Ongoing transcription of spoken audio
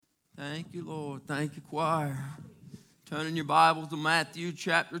Thank you, Lord. Thank you, choir. Turn in your Bibles to Matthew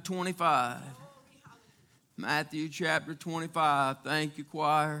chapter 25. Matthew chapter 25. Thank you,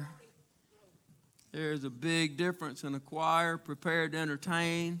 choir. There's a big difference in a choir prepared to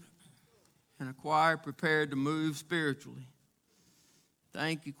entertain and a choir prepared to move spiritually.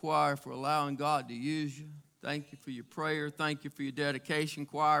 Thank you, choir, for allowing God to use you. Thank you for your prayer. Thank you for your dedication.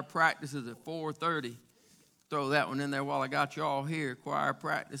 Choir practices at 4:30. Throw that one in there while I got you all here. Choir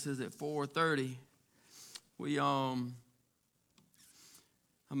practices at 4:30.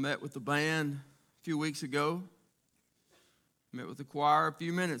 I met with the band a few weeks ago. Met with the choir a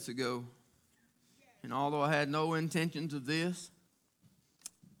few minutes ago. And although I had no intentions of this,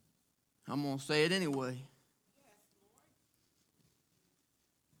 I'm going to say it anyway.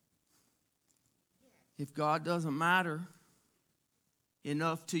 If God doesn't matter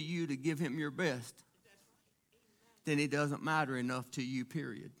enough to you to give him your best, then he doesn't matter enough to you,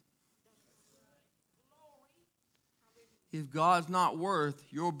 period. If God's not worth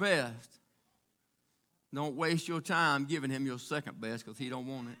your best, don't waste your time giving him your second best because he don't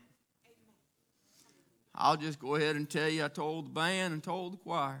want it. I'll just go ahead and tell you, I told the band and told the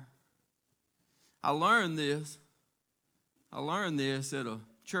choir. I learned this at a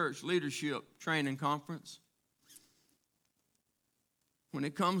church leadership training conference. When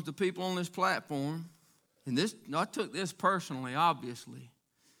it comes to people on this platform, and this, I took this personally, obviously,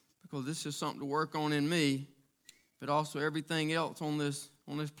 because this is something to work on in me, but also everything else on this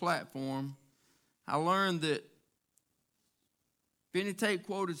platform. I learned that Benny Tate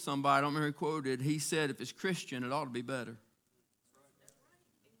quoted somebody, I don't remember who quoted, he said, if it's Christian, it ought to be better.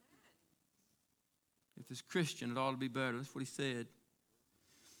 If it's Christian, it ought to be better. That's what he said.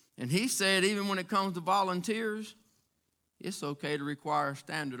 And he said, even when it comes to volunteers, it's okay to require a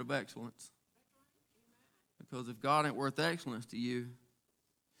standard of excellence. Because if God ain't worth excellence to you,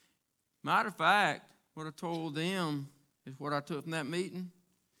 matter of fact, what I told them is what I took from that meeting.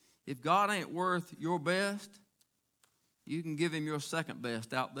 If God ain't worth your best, you can give him your second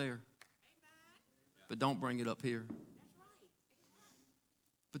best out there. But don't bring it up here.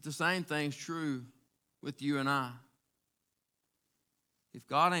 But the same thing's true with you and I. If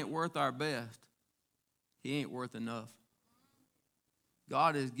God ain't worth our best, he ain't worth enough.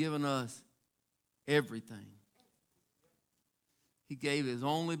 God has given us everything. He gave his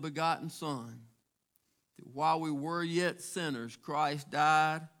only begotten Son, that while we were yet sinners, Christ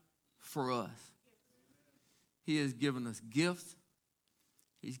died for us. He has given us gifts.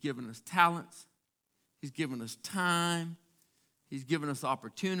 He's given us talents. He's given us time. He's given us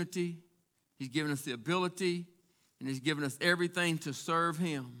opportunity. He's given us the ability. And he's given us everything to serve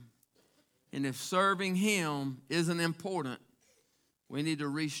him. And if serving him isn't important, we need to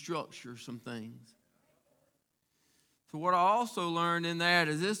restructure some things. So what I also learned in that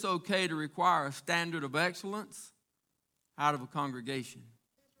is it's okay to require a standard of excellence out of a congregation.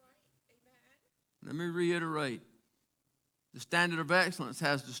 Let me reiterate. The standard of excellence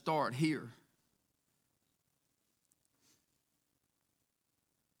has to start here.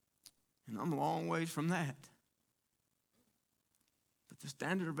 And I'm a long ways from that. But the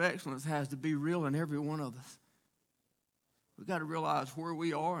standard of excellence has to be real in every one of us. We've got to realize where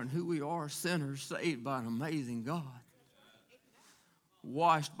we are and who we are, sinners saved by an amazing God.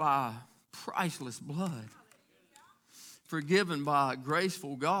 Washed by priceless blood. Forgiven by a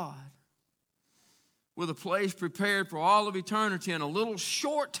graceful God. With a place prepared for all of eternity in a little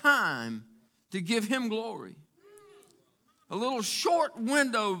short time to give him glory. A little short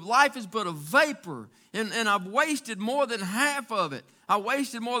window. Life is but a vapor. And I've wasted more than half of it. I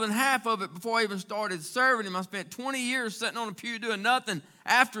wasted more than half of it before I even started serving him. I spent 20 years sitting on a pew doing nothing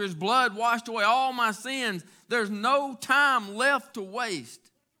after his blood washed away all my sins. There's no time left to waste.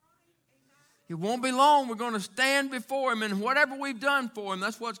 It won't be long. We're going to stand before him, and whatever we've done for him,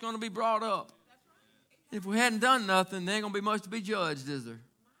 that's what's going to be brought up. If we hadn't done nothing, there ain't going to be much to be judged, is there?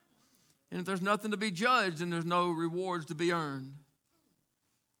 And if there's nothing to be judged, then there's no rewards to be earned.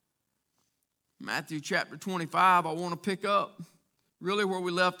 Matthew chapter 25, I want to pick up really where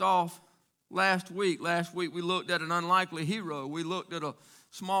we left off last week. Last week we looked at an unlikely hero. We looked at a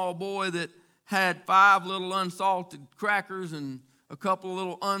small boy that had 5 little unsalted crackers and a couple of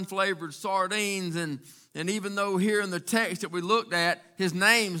little unflavored sardines. And even though here in the text that we looked at, his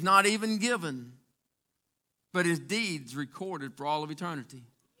name's not even given, but his deeds recorded for all of eternity.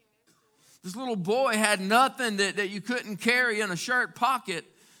 This little boy had nothing that you couldn't carry in a shirt pocket.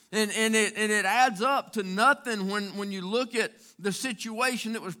 And it adds up to nothing when you look at the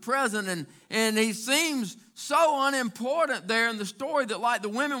situation that was present. And he seems so unimportant there in the story that, like the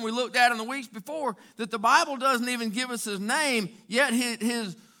women we looked at in the weeks before, that the Bible doesn't even give us his name, yet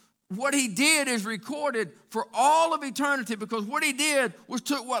his what he did is recorded for all of eternity, because what he did was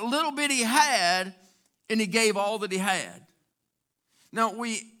took what little bit he had and he gave all that he had. Now,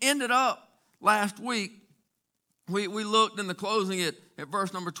 we ended up last week, we looked in the closing at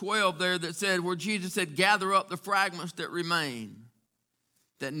verse number 12 there that said, where Jesus said, gather up the fragments that remain,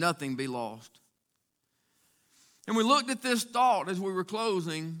 that nothing be lost. And we looked at this thought as we were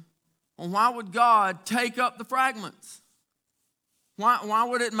closing on why would God take up the fragments? Why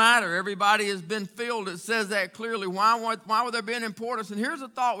would it matter? Everybody has been filled. It says that clearly. Why would there be an importance? And here's a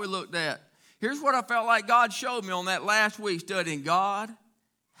thought we looked at. Here's what I felt like God showed me on that last week studying. God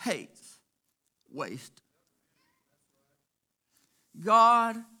hates waste.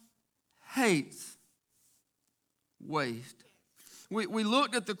 God hates waste. We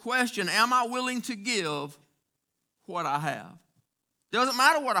looked at the question, am I willing to give what I have? Doesn't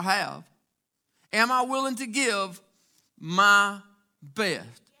matter what I have. Am I willing to give my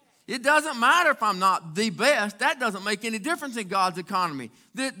best? It doesn't matter if I'm not the best. That doesn't make any difference in God's economy.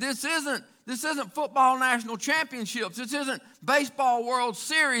 This isn't football national championships. This isn't baseball World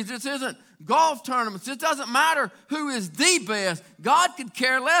Series. This isn't golf tournaments. It doesn't matter who is the best. God could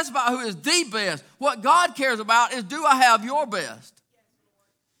care less about who is the best. What God cares about is, do I have your best?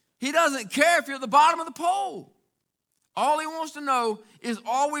 He doesn't care if you're at the bottom of the pole. All he wants to know is,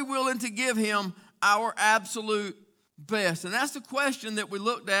 are we willing to give him our absolute best? And that's the question that we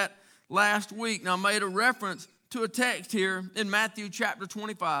looked at last week. Now, I made a reference to a text here in Matthew chapter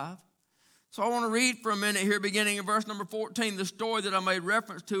 25. So I want to read for a minute here, beginning in verse number 14, the story that I made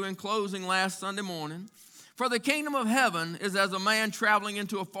reference to in closing last Sunday morning. For the kingdom of heaven is as a man traveling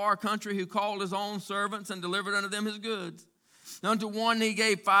into a far country, who called his own servants and delivered unto them his goods. Unto one he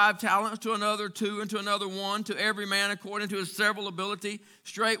gave 5 talents, to another 2, and to another 1, to every man according to his several ability.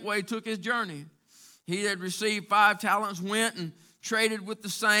 Straightway took his journey. He that had received 5 talents went and traded with the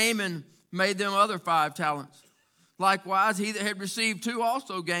same, and made them other 5 talents. Likewise, he that had received 2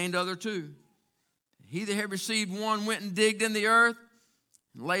 also gained other 2. He that had received 1 went and digged in the earth,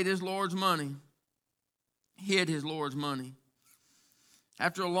 and laid his Lord's money, hid his Lord's money.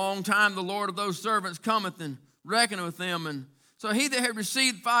 After a long time, the Lord of those servants cometh and reckoneth with them. And so he that had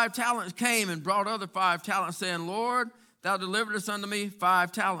received 5 talents came and brought other 5 talents, saying, Lord, thou deliveredest unto me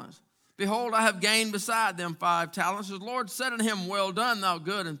 5 talents. Behold, I have gained beside them 5 talents. The Lord said unto him, well done, thou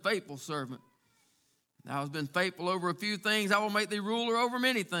good and faithful servant. Thou hast been faithful over a few things. I will make thee ruler over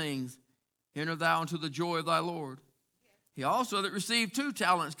many things. Enter thou into the joy of thy Lord. He also that received 2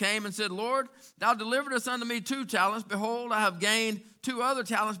 talents came and said, Lord, thou deliveredest unto me 2 talents. Behold, I have gained 2 other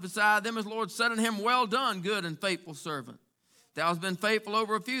talents beside them. His Lord said unto him, well done, good and faithful servant. Thou hast been faithful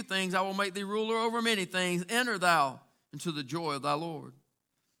over a few things. I will make thee ruler over many things. Enter thou into the joy of thy Lord.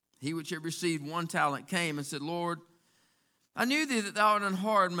 He which had received 1 talent came and said, Lord, I knew thee that thou art an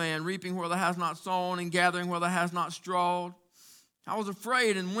hard man, reaping where thou hast not sown, and gathering where thou hast not strawed. I was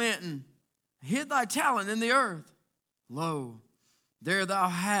afraid, and went and hid thy talent in the earth. Lo, there thou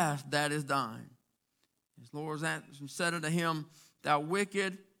hast that is thine. His Lord said unto him, thou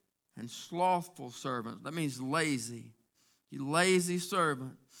wicked and slothful servant. That means lazy. You lazy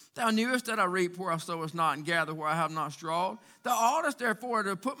servant. Thou knewest that I reap where I sowest not, and gather where I have not strawed. Thou oughtest therefore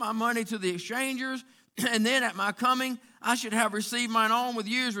to put my money to the exchangers, and then at my coming I should have received mine own with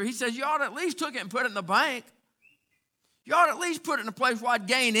usury. He says, you ought to at least took it and put it in the bank. You ought to at least put it in a place where I'd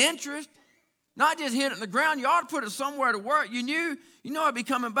gain interest. Not just hit it in the ground. You ought to put it somewhere to work. You know I'd be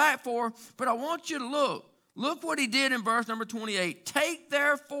coming back for. But I want you to look. Look what he did in verse number 28. Take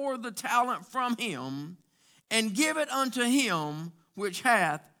therefore the talent from him, and give it unto him which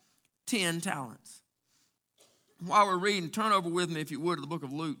hath 10 talents. While we're reading, turn over with me, if you would, to the book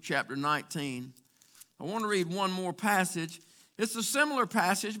of Luke, chapter 19. I want to read one more passage. It's a similar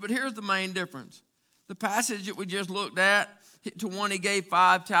passage, but here's the main difference. The passage that we just looked at, to one he gave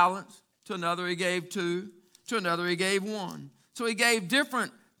 5 talents, to another he gave 2, to another he gave 1. So he gave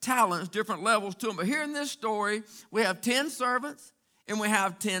different talents, different levels to them. But here in this story, we have 10 servants and we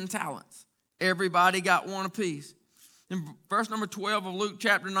have 10 talents. Everybody got 1 apiece. In verse number 12 of Luke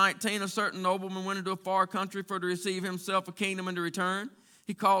chapter 19, a certain nobleman went into a far country for to receive himself a kingdom and to return.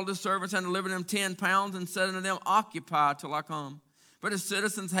 He called his servants and delivered them 10 pounds and said unto them, occupy till I come. But his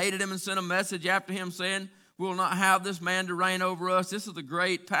citizens hated him and sent a message after him saying, we will not have this man to reign over us. This is a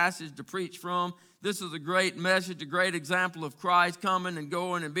great passage to preach from. This is a great message, a great example of Christ coming and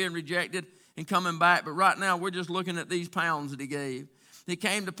going and being rejected and coming back. But right now, we're just looking at these pounds that he gave. It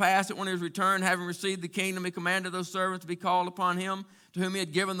came to pass that when he was returned, having received the kingdom, he commanded those servants to be called upon him, to whom he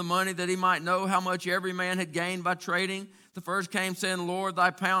had given the money, that he might know how much every man had gained by trading. The first came, saying, Lord,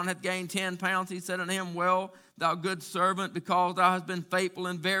 thy pound hath gained 10 pounds. He said unto him, well, thou good servant, because thou hast been faithful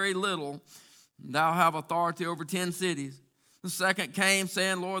in very little, thou have authority over 10 cities. The second came,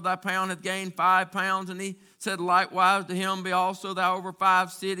 saying, Lord, thy pound hath gained 5 pounds. And he said likewise to him, be also thou over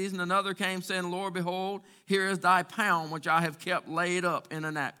 5 cities. And another came, saying, Lord, behold, here is thy pound, which I have kept laid up in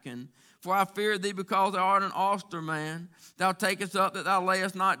a napkin. For I feared thee, because thou art an austere man. Thou takest up that thou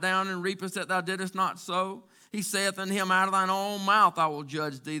layest not down, and reapest that thou didst not sow. He saith unto him, out of thine own mouth I will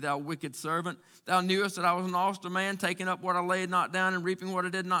judge thee, thou wicked servant. Thou knewest that I was an austere man, taking up what I laid not down, and reaping what I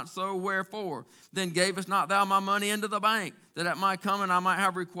did not sow. Wherefore? Then gavest not thou my money into the bank, that at my coming I might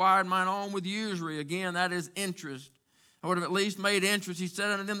have required mine own with usury. Again, that is interest. I would have at least made interest. He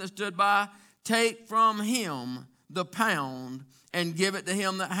said unto them that stood by, take from him the pound, and give it to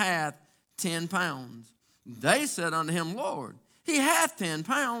him that hath 10 pounds. They said unto him, Lord, he hath 10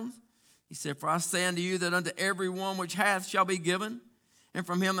 pounds. He said, for I say unto you that unto every one which hath shall be given, and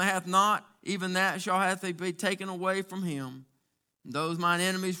from him that hath not, even that shall have to be taken away from him. And those mine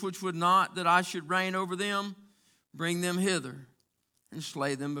enemies which would not that I should reign over them, bring them hither and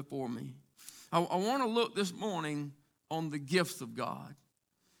slay them before me. I want to look this morning on the gifts of God.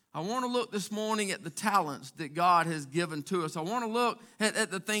 I want to look this morning at the talents that God has given to us. I want to look at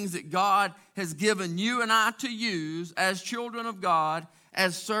the things that God has given you and I to use as children of God,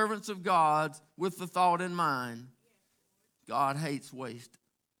 as servants of God, with the thought in mind, God hates waste.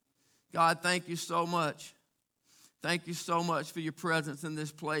 God, thank you so much. Thank you so much for your presence in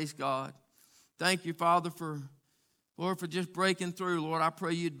this place, God. Thank you, Father, for just breaking through. Lord, I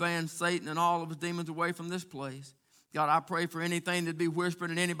pray you'd ban Satan and all of his demons away from this place. God, I pray for anything that'd be whispered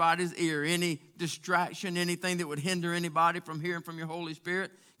in anybody's ear, any distraction, anything that would hinder anybody from hearing from your Holy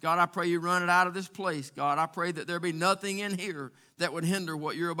Spirit. God, I pray you run it out of this place. God, I pray that there be nothing in here that would hinder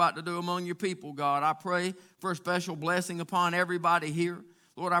what you're about to do among your people, God. I pray for a special blessing upon everybody here.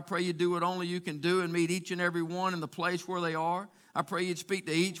 Lord, I pray you do what only you can do and meet each and every one in the place where they are. I pray you'd speak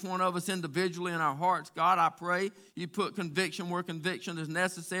to each one of us individually in our hearts. God, I pray you put conviction where conviction is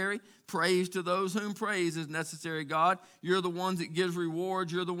necessary. Praise to those whom praise is necessary, God. You're the ones that gives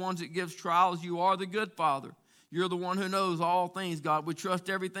rewards. You're the ones that gives trials. You are the good Father. You're the one who knows all things, God. We trust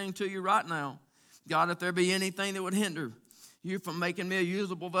everything to you right now. God, if there be anything that would hinder you from making me a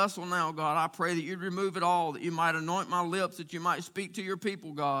usable vessel now, God, I pray that you'd remove it all, that you might anoint my lips, that you might speak to your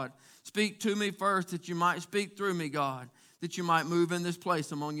people, God. Speak to me first, that you might speak through me, God, that you might move in this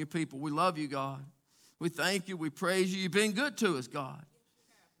place among your people. We love you, God. We thank you. We praise you. You've been good to us, God.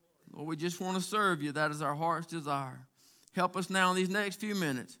 Lord, we just want to serve you. That is our heart's desire. Help us now in these next few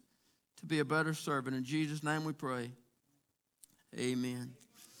minutes to be a better servant. In Jesus' name we pray. Amen.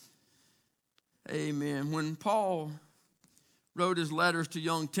 Amen. When Paul wrote his letters to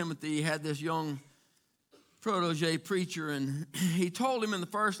young Timothy, he had this young protege preacher, and he told him in the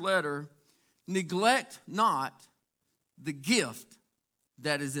first letter, neglect not the gift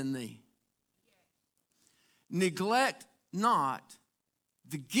that is in thee. Neglect not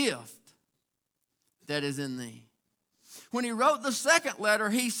the gift that is in thee. When he wrote the second letter,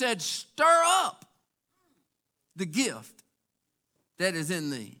 he said, stir up the gift that is in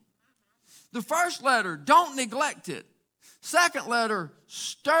thee. The first letter, don't neglect it. Second letter,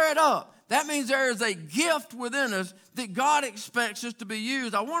 stir it up. That means there is a gift within us that God expects us to be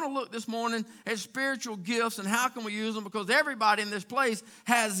used. I want to look this morning at spiritual gifts and how can we use them, because everybody in this place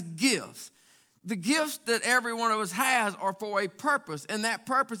has gifts. The gifts that every one of us has are for a purpose, and that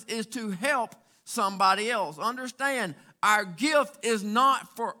purpose is to help somebody else. Understand, our gift is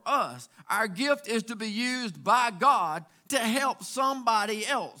not for us. Our gift is to be used by God to help somebody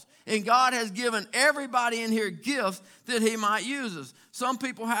else. And God has given everybody in here gifts that he might use us. Some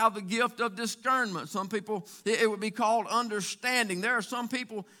people have the gift of discernment. Some people, it would be called understanding. There are some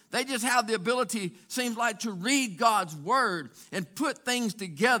people, they just have the ability, seems like, to read God's word and put things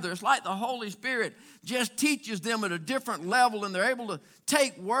together. It's like the Holy Spirit just teaches them at a different level, and they're able to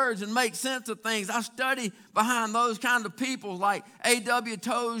take words and make sense of things. I study behind those kind of people like A.W.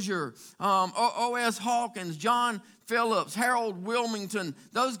 Tozier, O.S. Hawkins, John Phillips, Harold Wilmington.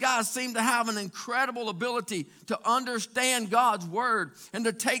 Those guys seem to have an incredible ability to understand God's word and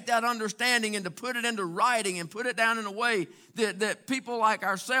to take that understanding and to put it into writing and put it down in a way that people like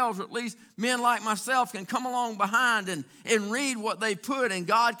ourselves, or at least men like myself, can come along behind and read what they put, and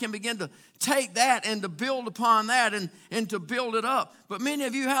God can begin to take that and to build upon that and to build it up. But many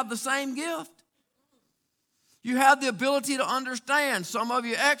of you have the same gift. You have the ability to understand. Some of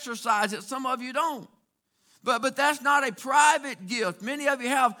you exercise it, some of you don't. But that's not a private gift. Many of you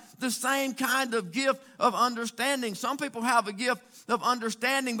have the same kind of gift of understanding. Some people have a gift of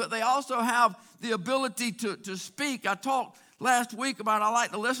understanding, but they also have the ability to speak. I talked last week about I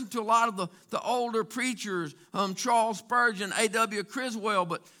like to listen to a lot of the older preachers, Charles Spurgeon, A.W. Criswell,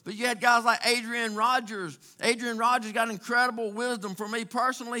 but you had guys like Adrian Rogers. Adrian Rogers got incredible wisdom. For me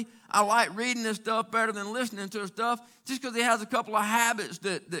personally, I like reading this stuff better than listening to his stuff just because he has a couple of habits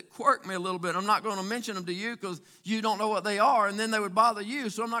that quirk me a little bit. I'm not going to mention them to you because you don't know what they are, and then they would bother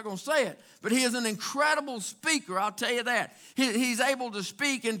you, so I'm not going to say it. But he is an incredible speaker, I'll tell you that. He's able to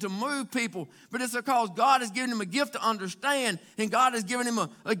speak and to move people, but it's because God has given him a gift to understand, and God has given him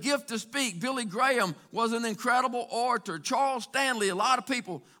a gift to speak. Billy Graham was an incredible orator. Charles Stanley, a lot of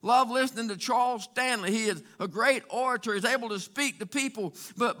people love listening to Charles Stanley. He is a great orator. He's able to speak to people,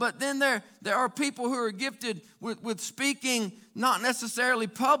 but then there are people who are gifted with speaking, not necessarily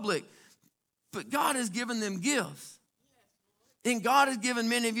public, but God has given them gifts. And God has given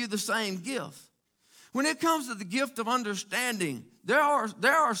many of you the same gifts. When it comes to the gift of understanding, there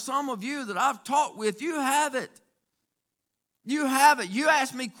are some of you that I've talked with, you have it. You have it. You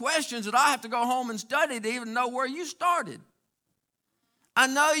ask me questions that I have to go home and study to even know where you started. I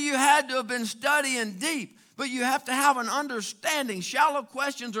know you had to have been studying deep, but you have to have an understanding. Shallow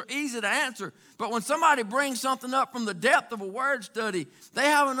questions are easy to answer, but when somebody brings something up from the depth of a word study, they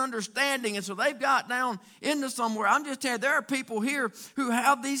have an understanding, and so they've got down into somewhere. I'm just telling you, there are people here who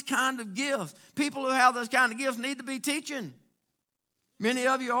have these kind of gifts. People who have those kind of gifts need to be teaching. Many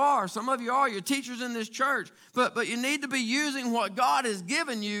of you are. Some of you are. You're teachers in this church, but you need to be using what God has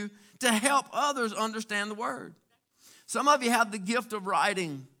given you to help others understand the word. Some of you have the gift of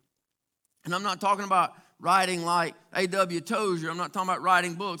writing, and I'm not talking about writing like A.W. Tozer. I'm not talking about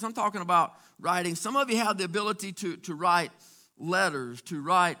writing books. I'm talking about writing. Some of you have the ability to write letters, to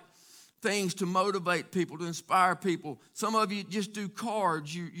write things to motivate people, to inspire people. Some of you just do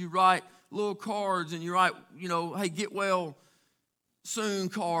cards. You write little cards, and you write, hey, get well soon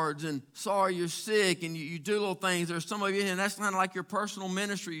cards, and sorry you're sick, and you do little things. There's some of you, and that's kind of like your personal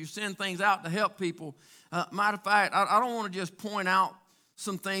ministry. You send things out to help people. Matter of fact, I don't want to just point out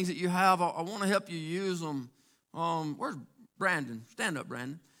some things that you have. I want to help you use them. Where's Brandon? Stand up,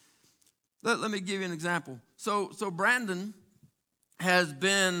 Brandon. Let me give you an example. So Brandon has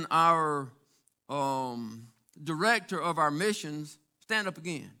been our director of our missions. Stand up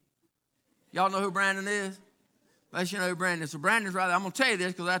again. Y'all know who Brandon is? Let you know who Brandon is. So Brandon's right there. I'm going to tell you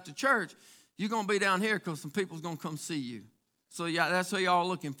this because after church, you're going to be down here because some people's going to come see you. So yeah, that's who y'all are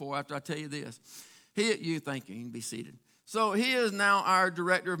looking for after I tell you this. You thank you. You can be seated. So he is now our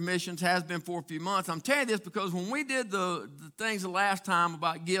director of missions, has been for a few months. I'm telling you this because when we did the things the last time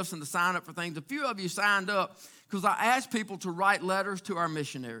about gifts and to sign up for things, a few of you signed up because I asked people to write letters to our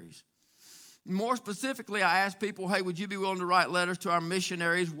missionaries. More specifically, I asked people, hey, would you be willing to write letters to our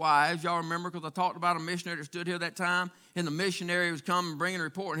missionaries' wives? Y'all remember because I talked about a missionary that stood here that time, and the missionary was coming and bringing a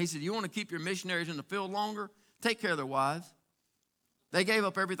report, and he said, you want to keep your missionaries in the field longer? Take care of their wives. They gave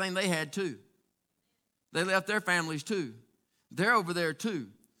up everything they had too. They left their families too. They're over there too.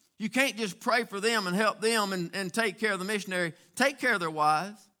 You can't just pray for them and help them and take care of the missionary. Take care of their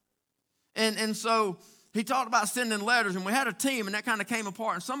wives. And so he talked about sending letters, and we had a team, and that kind of came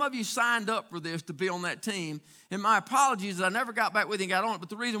apart. And some of you signed up for this to be on that team. And my apologies that I never got back with you and got on it. But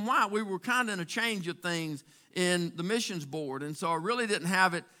the reason why, we were kind of in a change of things in the missions board. And so I really didn't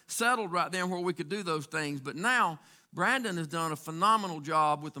have it settled right then where we could do those things. But now Brandon has done a phenomenal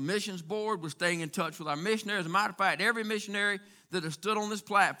job with the missions board, with staying in touch with our missionaries. As a matter of fact, every missionary that has stood on this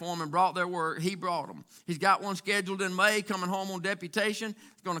platform and brought their word, he brought them. He's got one scheduled in May, coming home on deputation.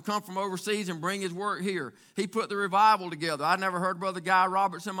 He's going to come from overseas and bring his work here. He put the revival together. I never heard Brother Guy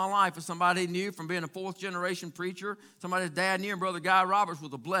Roberts in my life as somebody he knew from being a fourth-generation preacher. Somebody's dad knew, and Brother Guy Roberts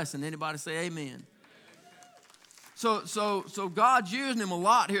was a blessing. Anybody say amen? So God's using him a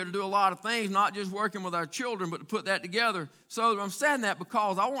lot here to do a lot of things, not just working with our children, but to put that together. So I'm saying that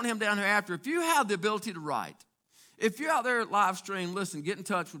because I want him down here after. If you have the ability to write, if you're out there at live stream, listen, get in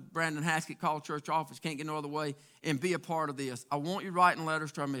touch with Brandon Haskett, call church office, can't get no other way, and be a part of this. I want you writing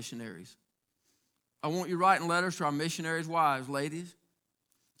letters to our missionaries. I want you writing letters to our missionaries' wives, ladies.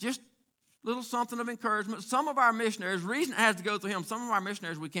 Just a little something of encouragement. Some of our missionaries, the reason it has to go through him, some of our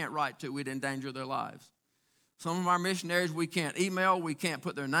missionaries we can't write to. We'd endanger their lives. Some of our missionaries we can't email. We can't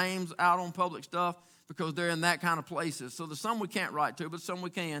put their names out on public stuff because they're in that kind of places. So there's some we can't write to, but some we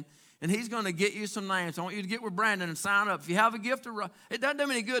can. And he's going to get you some names. I want you to get with Brandon and sign up. If you have a gift to write, it doesn't do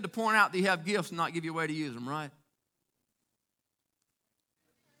me any good to point out that you have gifts and not give you a way to use them, right?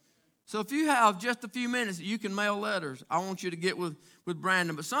 So if you have just a few minutes that you can mail letters, I want you to get with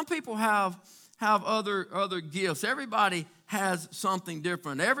Brandon. But some people have other gifts. Everybody has something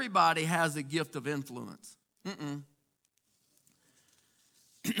different. Everybody has a gift of influence.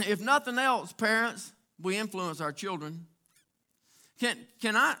 If nothing else, parents, we influence our children.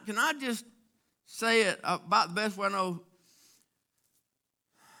 Can I just say it about the best way I know?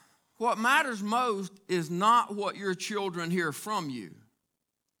 What matters most is not what your children hear from you,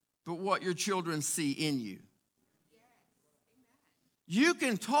 but what your children see in you. You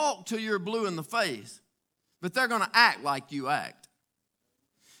can talk till you're blue in the face, but they're going to act like you act.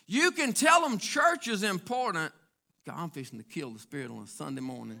 You can tell them church is important. God, I'm fixing to kill the spirit on a Sunday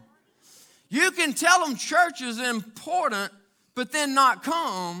morning. You can tell them church is important, but then not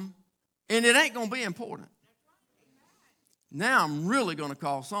come, and it ain't going to be important. Now I'm really going to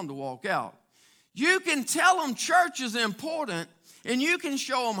cause some to walk out. You can tell them church is important, and you can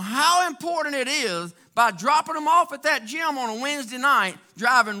show them how important it is by dropping them off at that gym on a Wednesday night,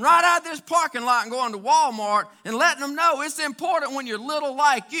 driving right out of this parking lot and going to Walmart and letting them know it's important when you're little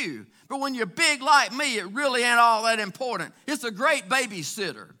like you. But when you're big like me, it really ain't all that important. It's a great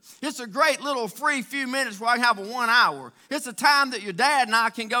babysitter. It's a great little free few minutes where I can have a 1 hour. It's a time that your dad and I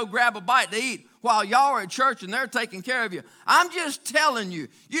can go grab a bite to eat while y'all are at church and they're taking care of you. I'm just telling you,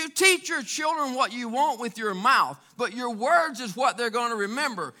 you teach your children what you want with your mouth, but your words is what they're going to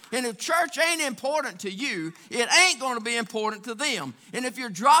remember. And if church ain't important to you, it ain't going to be important to them. And if you're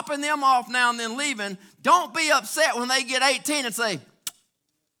dropping them off now and then leaving, don't be upset when they get 18 and say,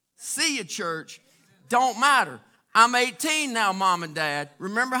 see you, church. Don't matter. I'm 18 now, Mom and Dad.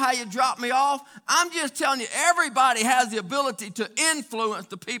 Remember how you dropped me off? I'm just telling you, everybody has the ability to influence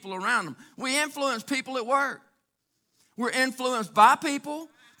the people around them. We influence people at work. We're influenced by people,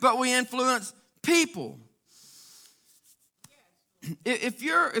 but we influence people. If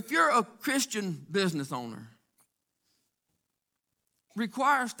you're a Christian business owner,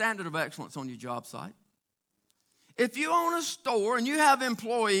 require a standard of excellence on your job site. If you own a store and you have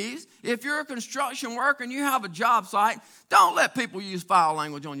employees, if you're a construction worker and you have a job site, don't let people use foul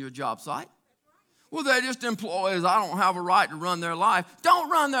language on your job site. Well, they're just employees. I don't have a right to run their life.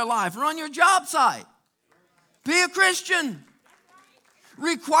 Don't run their life. Run your job site. Be a Christian.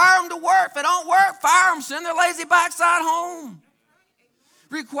 Require them to work. If they don't work, fire them. Send their lazy backside home.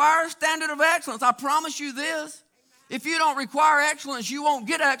 Require a standard of excellence. I promise you this. If you don't require excellence, you won't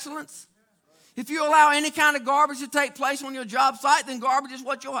get excellence. If you allow any kind of garbage to take place on your job site, then garbage is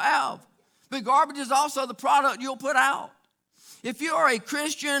what you'll have. But garbage is also the product you'll put out. If you are a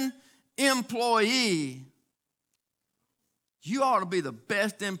Christian employee, you ought to be the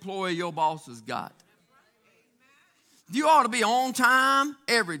best employee your boss has got. You ought to be on time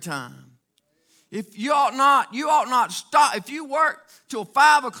every time. If you ought not stop. If you work till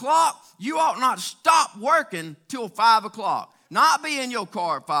 5 o'clock, you ought not stop working till 5 o'clock. Not be in your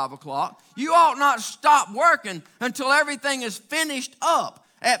car at 5 o'clock. You ought not stop working until everything is finished up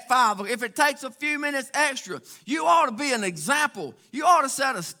at 5. If it takes a few minutes extra, you ought to be an example. You ought to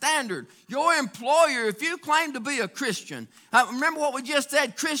set a standard. Your employer, if you claim to be a Christian, remember what we just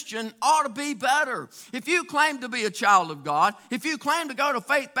said, Christian ought to be better. If you claim to be a child of God, if you claim to go to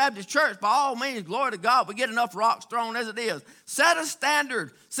Faith Baptist Church, by all means, glory to God, we get enough rocks thrown as it is. Set a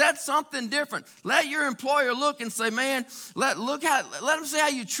standard. Set something different. Let your employer look and say, man, let them see how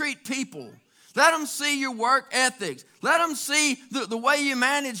you treat people. Let them see your work ethics. Let them see the way you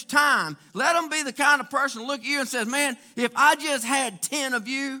manage time. Let them be the kind of person who look at you and says, man, if I just had 10 of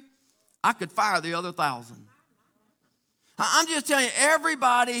you, I could fire the other 1,000. I'm just telling you,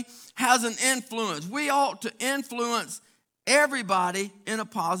 everybody has an influence. We ought to influence everybody in a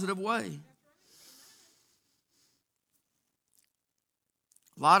positive way.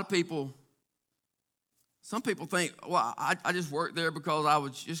 A lot of people, some people think, well, I just worked there because I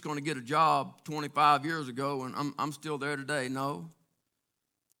was just going to get a job 25 years ago and I'm still there today. No,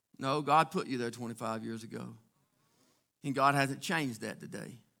 God put you there 25 years ago. And God hasn't changed that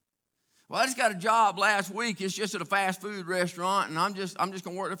today. Well, I just got a job last week. It's just at a fast food restaurant and I'm just going to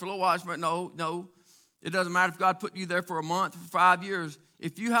work there for a little while. No, it doesn't matter if God put you there for a month or for 5 years.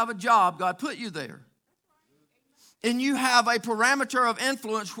 If you have a job, God put you there. And you have a parameter of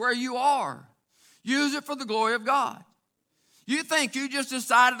influence where you are. Use it for the glory of God. You think you just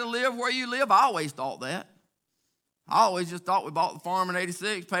decided to live where you live? I always thought that. I always just thought we bought the farm in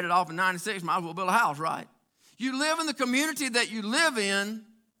 86, paid it off in 96, might as well build a house, right? You live in the community that you live in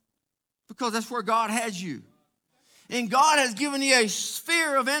because that's where God has you. And God has given you a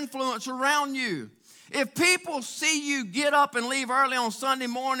sphere of influence around you. If people see you get up and leave early on Sunday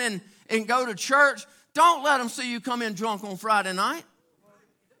morning and go to church, don't let them see you come in drunk on Friday night.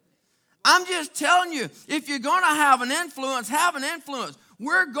 I'm just telling you, if you're going to have an influence, have an influence.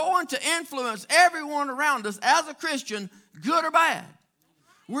 We're going to influence everyone around us as a Christian, good or bad.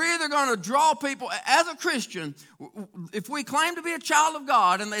 We're either going to draw people, as a Christian, if we claim to be a child of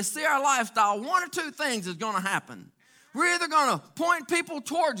God and they see our lifestyle, one or two things is going to happen. We're either going to point people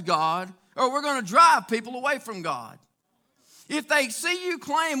towards God or we're going to drive people away from God. If they see you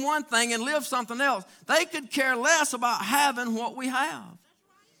claim one thing and live something else, they could care less about having what we have.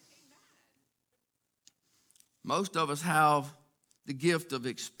 Most of us have the gift of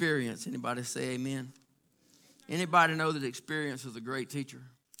experience. Anybody say amen? Anybody know that experience is a great teacher?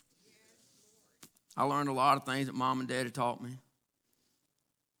 I learned a lot of things that Mom and Daddy taught me.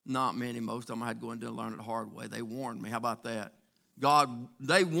 Not many. Most of them I had to go in and learn it the hard way. They warned me. How about that?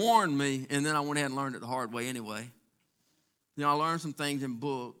 They warned me, and then I went ahead and learned it the hard way anyway. You know, I learned some things in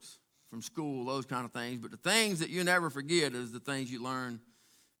books, from school, those kind of things. But the things that you never forget is the things you learn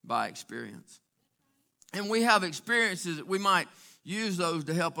by experience. And we have experiences that we might use those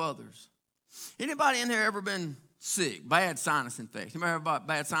to help others. Anybody in here ever been sick? Bad sinus infection. Anybody ever about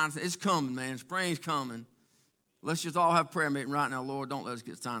bad sinus? It's coming, man. Spring's coming. Let's just all have a prayer meeting right now. Lord, don't let us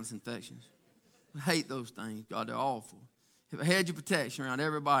get sinus infections. I hate those things, God. They're awful. Have a hedge of protection around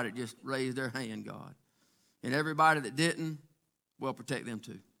everybody that just raised their hand, God. And everybody that didn't, well, protect them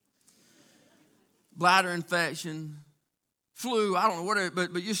too. Bladder infection, flu, I don't know what,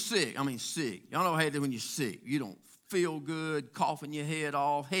 but you're sick. I mean, sick. Y'all know how it is when you're sick. You don't feel good, coughing your head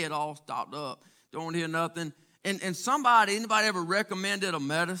all stopped up, don't want to hear nothing. And anybody ever recommended a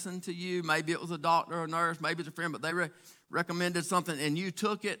medicine to you? Maybe it was a doctor or a nurse, maybe it's a friend, but they recommended something and you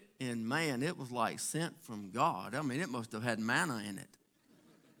took it, and man, it was like sent from God. I mean, it must have had manna in it.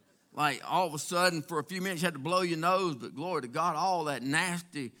 Like all of a sudden, for a few minutes, you had to blow your nose, but glory to God, all that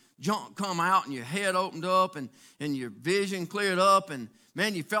nasty junk come out and your head opened up and your vision cleared up, and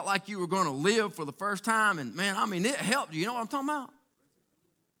man, you felt like you were going to live for the first time, and man, I mean, it helped you. You know what I'm talking about?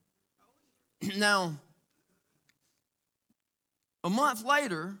 Now, a month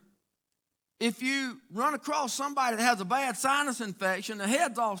later, if you run across somebody that has a bad sinus infection, the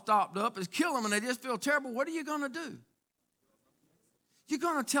head's all stopped up, it's killing them, and they just feel terrible, what are you going to do? You're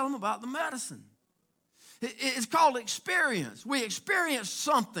going to tell them about the medicine. It's called experience. We experienced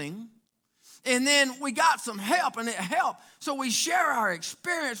something, and then we got some help, and it helped. So we share our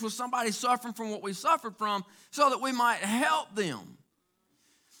experience with somebody suffering from what we suffered from so that we might help them.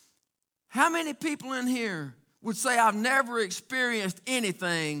 How many people in here would say, I've never experienced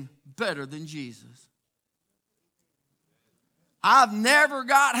anything better than Jesus? I've never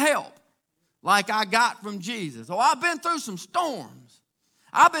got help like I got from Jesus. Oh, I've been through some storms.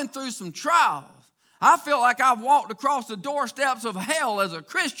 I've been through some trials. I feel like I've walked across the doorsteps of hell as a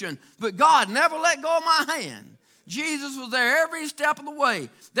Christian, but God never let go of my hand. Jesus was there every step of the way.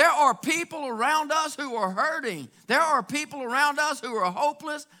 There are people around us who are hurting. There are people around us who are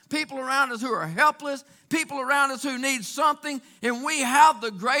hopeless, people around us who are helpless, people around us who need something, and we have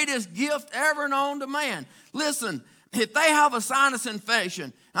the greatest gift ever known to man. Listen, if they have a sinus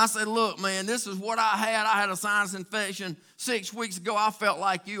infection, I said, look, man, this is what I had. I had a sinus infection 6 weeks ago. I felt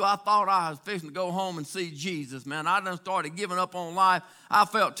like you. I thought I was fixing to go home and see Jesus, man. I done started giving up on life. I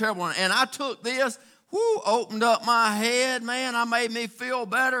felt terrible. And I took this, opened up my head, man. I made me feel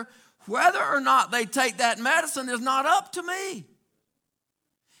better. Whether or not they take that medicine is not up to me.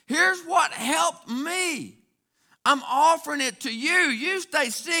 Here's what helped me. I'm offering it to you. You stay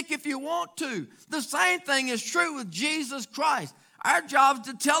sick if you want to. The same thing is true with Jesus Christ. Our job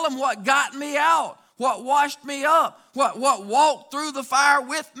is to tell him what got me out, what washed me up, what walked through the fire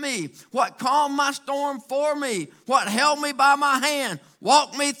with me, what calmed my storm for me, what held me by my hand,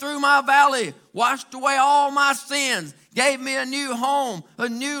 walked me through my valley, washed away all my sins, gave me a new home, a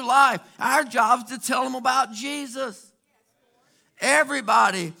new life. Our job is to tell them about Jesus.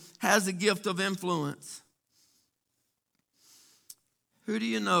 Everybody has a gift of influence. Who do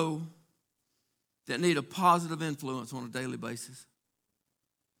you know that need a positive influence on a daily basis?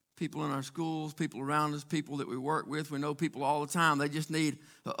 People in our schools, people around us, people that we work with. We know people all the time. They just need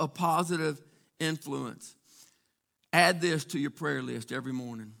a positive influence. Add this to your prayer list every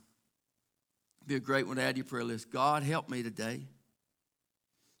morning. It'd be a great one to add to your prayer list. God, help me today.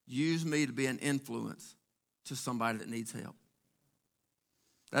 Use me to be an influence to somebody that needs help.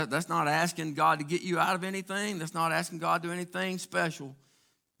 That's not asking God to get you out of anything. That's not asking God to do anything special.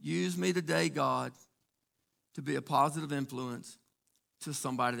 Use me today, God, to be a positive influence to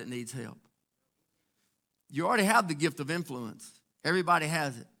somebody that needs help. You already have the gift of influence. Everybody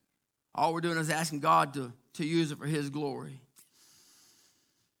has it. All we're doing is asking God to use it for his glory.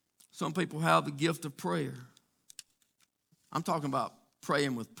 Some people have the gift of prayer. I'm talking about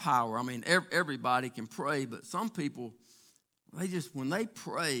praying with power. I mean, everybody can pray, but some people, when they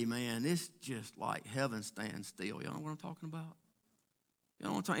pray, man, it's just like heaven stands still. You know what I'm talking about? You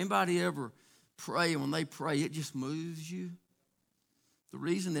know what I'm talking about? Anybody ever pray, and when they pray, it just moves you? The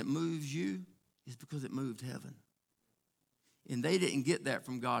reason it moves you is because it moved heaven. And they didn't get that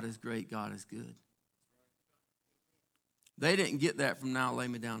from God is great, God is good. They didn't get that from now lay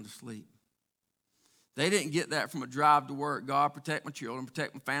me down to sleep. They didn't get that from a drive to work. God, protect my children,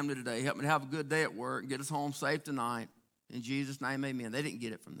 protect my family today. Help me to have a good day at work and get us home safe tonight. In Jesus' name, amen. They didn't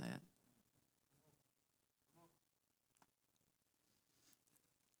get it from that.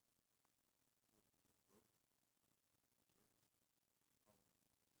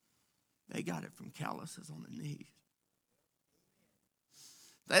 They got it from calluses on their knees.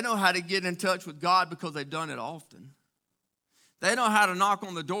 They know how to get in touch with God because they've done it often. They know how to knock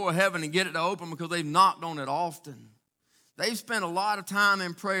on the door of heaven and get it to open because they've knocked on it often. They've spent a lot of time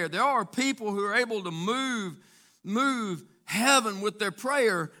in prayer. There are people who are able to move heaven with their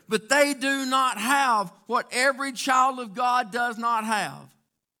prayer, but they do not have what every child of God does not have.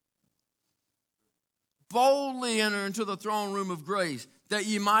 Boldly enter into the throne room of grace that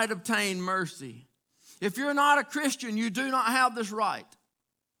ye might obtain mercy. If you're not a Christian, you do not have this right.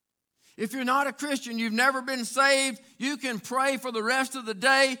 If you're not a Christian, you've never been saved, you can pray for the rest of the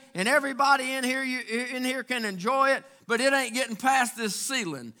day, and everybody in here can enjoy it, but it ain't getting past this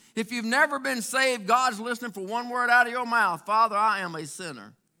ceiling. If you've never been saved, God's listening for one word out of your mouth. Father, I am a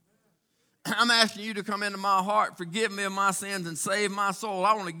sinner. I'm asking you to come into my heart, forgive me of my sins, and save my soul.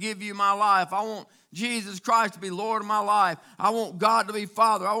 I want to give you my life. I want Jesus Christ to be Lord of my life. I want God to be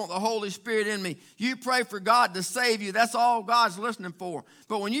Father. I want the Holy Spirit in me. You pray for God to save you. That's all God's listening for.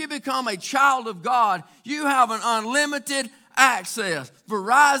 But when you become a child of God, you have an unlimited access.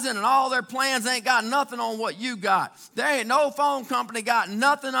 Verizon and all their plans ain't got nothing on what you got. There ain't no phone company got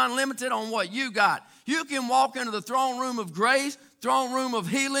nothing unlimited on what you got. You can walk into the throne room of grace, throne room of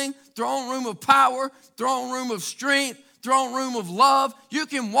healing, throne room of power, throne room of strength, throne room of love. You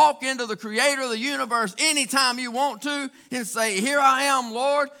can walk into the creator of the universe anytime you want to and say, here I am,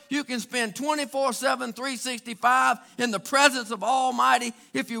 Lord. You can spend 24/7, 365 in the presence of Almighty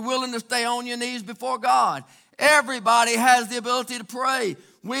if you're willing to stay on your knees before God. Everybody has the ability to pray.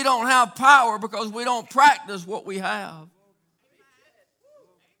 We don't have power because we don't practice what we have.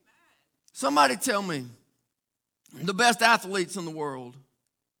 Somebody tell me, the best athletes in the world,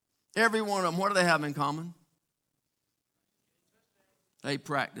 every one of them, what do they have in common? They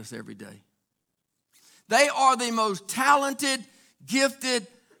practice every day. They are the most talented, gifted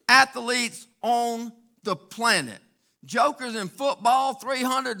athletes on the planet. Jokers in football,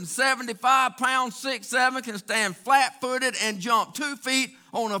 375 pounds, 6'7", can stand flat-footed and jump 2 feet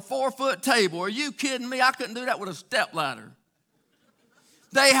on a 4-foot table. Are you kidding me? I couldn't do that with a stepladder.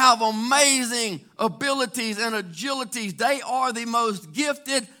 They have amazing abilities and agilities. They are the most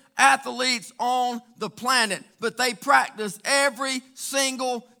gifted athletes on the planet, but they practice every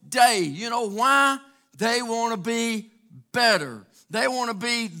single day. You know why? They want to be better. They want to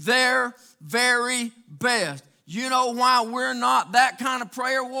be their very best. You know why we're not that kind of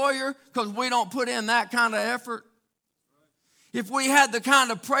prayer warrior? Because we don't put in that kind of effort. If we had the kind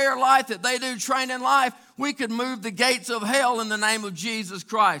of prayer life that they do training life, we could move the gates of hell in the name of Jesus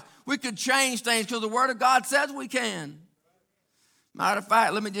Christ. We could change things because the Word of God says we can. Matter of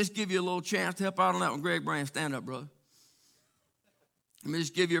fact, let me just give you a little chance to help out on that one. Greg Brand, stand up, brother. Let me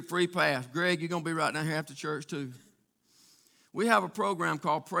just give you a free pass. Greg, you're going to be right down here after church too. We have a program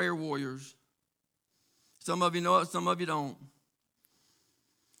called Prayer Warriors. Some of you know it, some of you don't.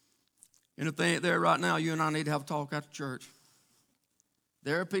 And if they ain't there right now, you and I need to have a talk after church.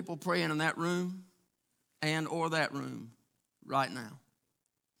 There are people praying in that room and or that room right now.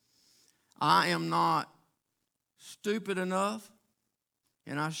 I am not stupid enough,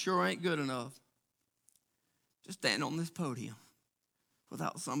 and I sure ain't good enough to stand on this podium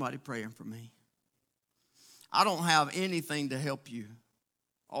without somebody praying for me. I don't have anything to help you.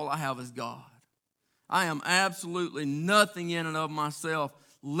 All I have is God. I am absolutely nothing in and of myself,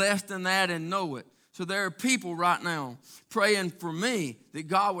 less than that, and know it. So there are people right now praying for me that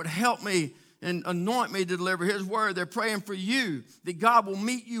God would help me and anoint me to deliver His word. They're praying for you that God will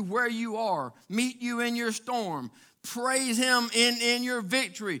meet you where you are, meet you in your storm. Praise Him in your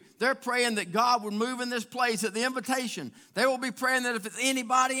victory. They're praying that God would move in this place at the invitation. They will be praying that if it's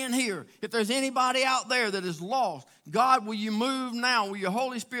anybody in here, if there's anybody out there that is lost, God, will you move now? Will your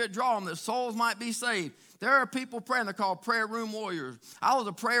Holy Spirit draw them that souls might be saved? There are people praying. They're called prayer room warriors. I was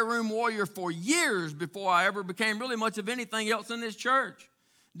a prayer room warrior for years before I ever became really much of anything else in this church,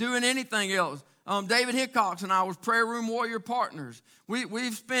 doing anything else. David Hickox and I was prayer room warrior partners.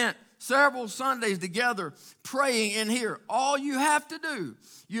 We've spent several Sundays together praying in here. All you have to do,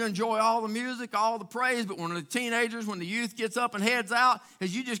 you enjoy all the music, all the praise, but when the teenagers, when the youth gets up and heads out,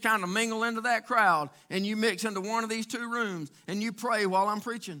 is you just kind of mingle into that crowd and you mix into one of these two rooms and you pray while I'm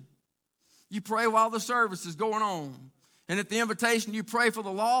preaching. You pray while the service is going on. And at the invitation, you pray for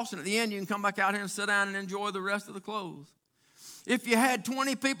the lost, and at the end, you can come back out here and sit down and enjoy the rest of the clothes. If you had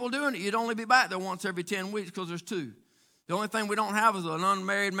 20 people doing it, you'd only be back there once every 10 weeks because there's 2. The only thing we don't have is an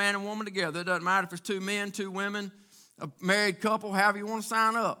unmarried man and woman together. It doesn't matter if it's 2 men, 2 women, a married couple, however you want to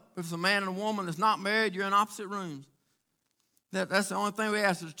sign up. If it's a man and a woman that's not married, you're in opposite rooms. That's the only thing we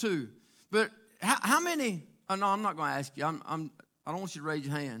ask is 2. But how many? Oh, no, I'm not going to ask you. I don't want you to raise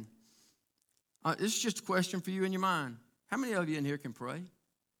your hand. It's just a question for you in your mind. How many of you in here can pray?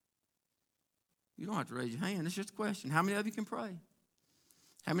 You don't have to raise your hand. It's just a question. How many of you can pray?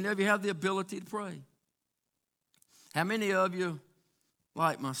 How many of you have the ability to pray? How many of you,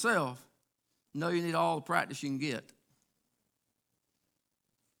 like myself, know you need all the practice you can get?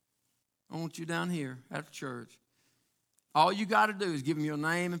 I want you down here at the church. All you got to do is give them your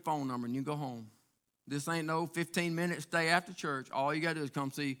name and phone number, and you go home. This ain't no 15-minute stay after church. All you got to do is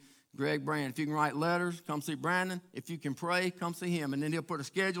come see Greg Brandon. If you can write letters, come see Brandon. If you can pray, come see him. And then he'll put a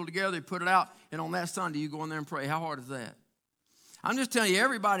schedule together, he'll put it out, and on that Sunday, you go in there and pray. How hard is that? I'm just telling you,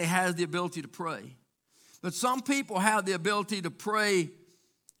 everybody has the ability to pray. But some people have the ability to pray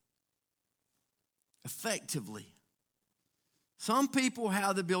effectively. Some people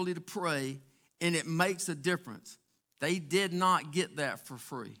have the ability to pray, and it makes a difference. They did not get that for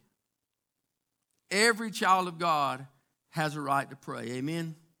free. Every child of God has a right to pray.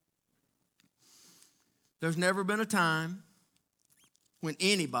 Amen? There's never been a time when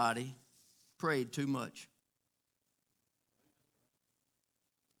anybody prayed too much.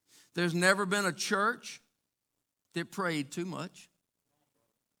 There's never been a church that prayed too much.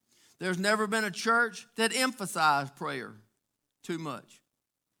 There's never been a church that emphasized prayer too much.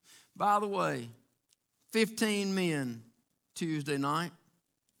 By the way, 15 men Tuesday night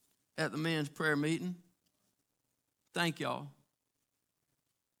at the men's prayer meeting. Thank y'all.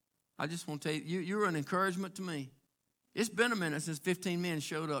 I just want to tell you, you're an encouragement to me. It's been a minute since 15 men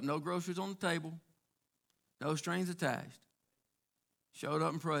showed up. No groceries on the table. No strings attached. Showed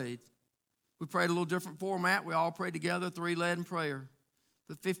up and prayed. We prayed a little different format. We all prayed together, 3 led in prayer.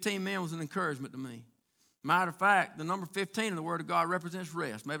 The 15 men was an encouragement to me. Matter of fact, the number 15 in the Word of God represents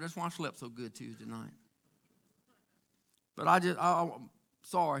rest. Maybe that's why I slept so good Tuesday night. But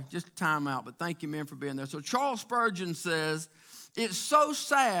sorry, just time out. But thank you, men, for being there. So Charles Spurgeon says, it's so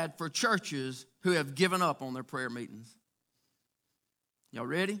sad for churches who have given up on their prayer meetings. Y'all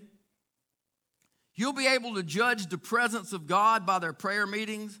ready? You'll be able to judge the presence of God by their prayer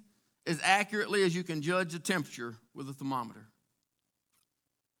meetings as accurately as you can judge the temperature with a thermometer.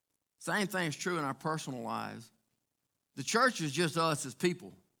 Same thing is true in our personal lives. The church is just us as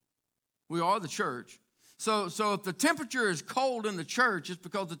people. We are the church. So if the temperature is cold in the church, it's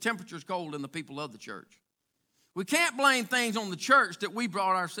because the temperature is cold in the people of the church. We can't blame things on the church that we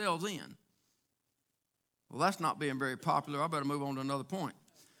brought ourselves in. Well, that's not being very popular. I better move on to another point.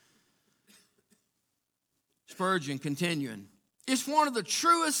 Spurgeon continuing. It's one of the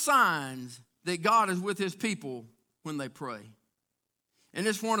truest signs that God is with his people when they pray. And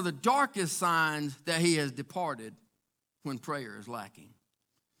it's one of the darkest signs that he has departed when prayer is lacking.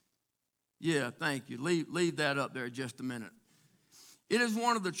 Yeah, thank you. Leave that up there just a minute. It is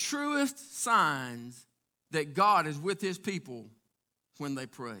one of the truest signs that God is with his people when they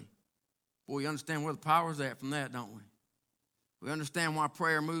pray. Boy, you understand where the power is at from that, don't we? We understand why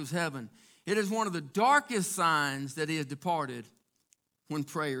prayer moves heaven. It is one of the darkest signs that he has departed when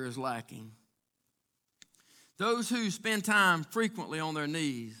prayer is lacking. Those who spend time frequently on their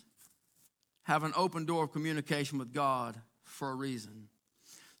knees have an open door of communication with God for a reason.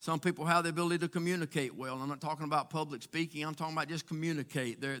 Some people have the ability to communicate well. I'm not talking about public speaking. I'm talking about just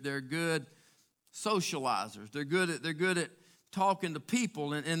communicate. They're good socializers. They're good at talking to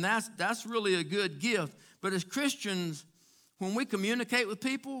people, and that's really a good gift. But as Christians, when we communicate with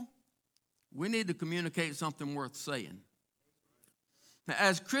people, we need to communicate something worth saying. Now,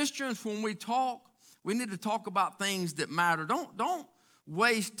 as Christians, when we talk, we need to talk about things that matter. Don't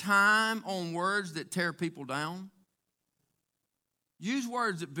waste time on words that tear people down. Use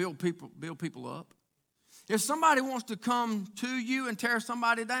words that build people up. If somebody wants to come to you and tear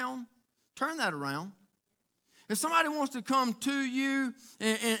somebody down, turn that around. If somebody wants to come to you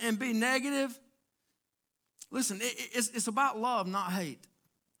and be negative, listen, it's about love, not hate.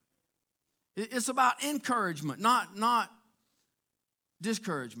 It's about encouragement, not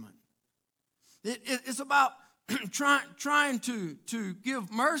discouragement. It's about trying to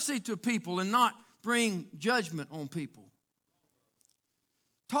give mercy to people and not bring judgment on people.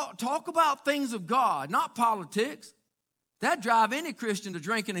 Talk about things of God, not politics. That'd drive any Christian to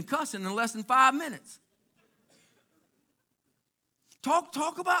drinking and cussing in less than 5 minutes.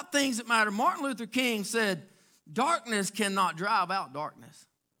 Talk about things that matter. Martin Luther King said, Darkness cannot drive out darkness.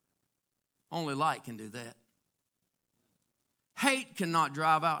 Only light can do that. Hate cannot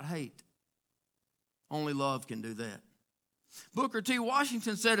drive out hate. Only love can do that. Booker T.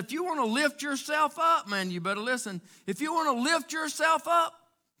 Washington said, if you want to lift yourself up, man, you better listen. If you want to lift yourself up,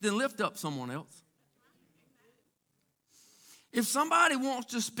 then lift up someone else. If somebody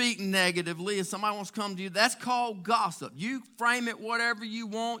wants to speak negatively, if somebody wants to come to you, that's called gossip. You frame it whatever you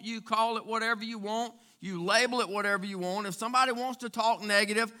want. You call it whatever you want. You label it whatever you want. If somebody wants to talk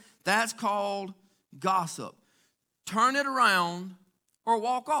negative, that's called gossip. Turn it around or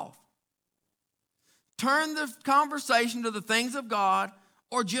walk off. Turn the conversation to the things of God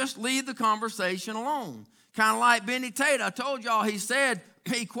or just leave the conversation alone. Kind of like Benny Tate. I told y'all, he said,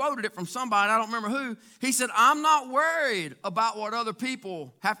 he quoted it from somebody, I don't remember who. He said, I'm not worried about what other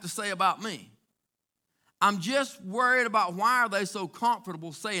people have to say about me. I'm just worried about why are they so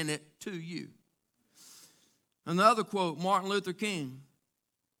comfortable saying it to you. Another quote, Martin Luther King,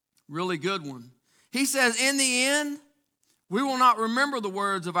 really good one. He says, in the end, we will not remember the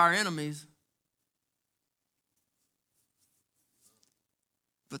words of our enemies,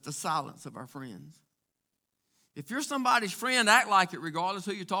 but the silence of our friends. If you're somebody's friend, act like it regardless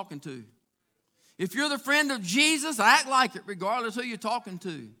who you're talking to. If you're the friend of Jesus, act like it regardless who you're talking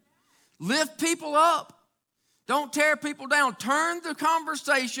to. Lift people up. Don't tear people down. Turn the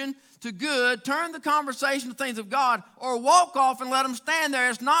conversation to good. Turn the conversation to things of God, or walk off and let them stand there.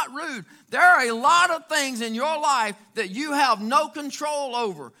 It's not rude. There are a lot of things in your life that you have no control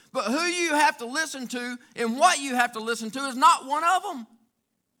over. But who you have to listen to and what you have to listen to is not one of them.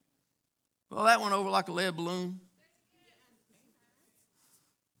 Well, that went over like a lead balloon.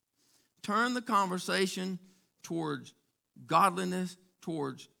 Turn the conversation towards godliness,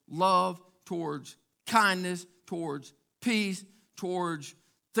 towards love, towards kindness, towards peace, towards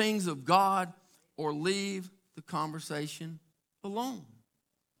things of God, or leave the conversation alone.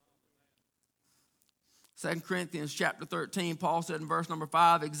 2 Corinthians chapter 13, Paul said in verse number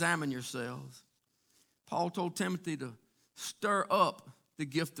 5, examine yourselves. Paul told Timothy to stir up the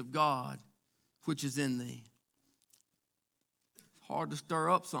gift of God which is in thee. It's hard to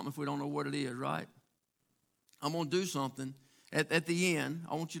stir up something if we don't know what it is, right? I'm going to do something. At the end,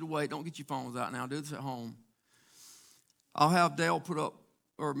 I want you to wait. Don't get your phones out now. Do this at home. I'll have Dale put up,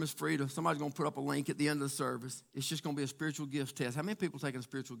 or Miss Frida, somebody's going to put up a link at the end of the service. It's just going to be a spiritual gifts test. How many people taking a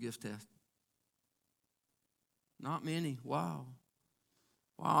spiritual gifts test? Not many. Wow.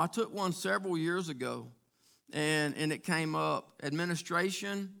 I took one several years ago, and it came up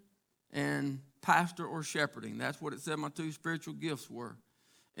administration and pastor or shepherding. That's what it said my two spiritual gifts were.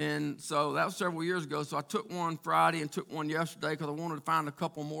 And so that was several years ago. So I took one Friday and took one yesterday because I wanted to find a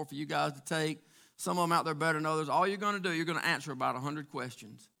couple more for you guys to take. Some of them out there better than others. All you're going to do, you're going to answer about 100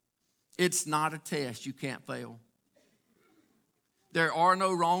 questions. It's not a test. You can't fail. There are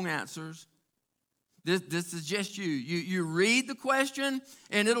no wrong answers. This is just you. You read the question,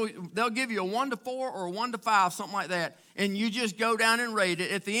 and they'll give you a 1 to 4 or a 1 to 5, something like that. And you just go down and rate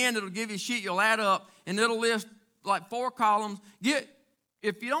it. At the end, it'll give you a sheet. You'll add up, and it'll list like 4 columns.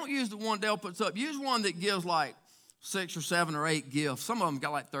 If you don't use the one Dale puts up, use one that gives like 6 or 7 or 8 gifts. Some of them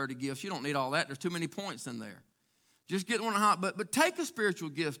got like 30 gifts. You don't need all that. There's too many points in there. Just get one hot. But take a spiritual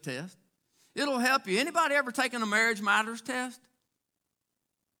gift test. It'll help you. Anybody ever taken a Marriage Matters test?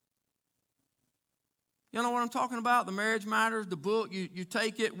 You know what I'm talking about? The Marriage Matters, the book, you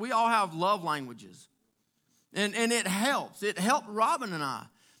take it. We all have love languages. And it helps. It helped Robin and I.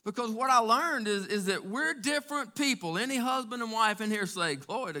 Because what I learned is that we're different people. Any husband and wife in here say,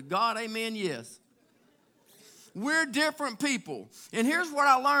 glory to God, amen, yes. We're different people. And here's what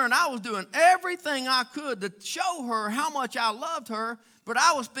I learned. I was doing everything I could to show her how much I loved her, but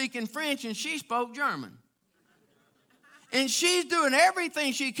I was speaking French and she spoke German. And she's doing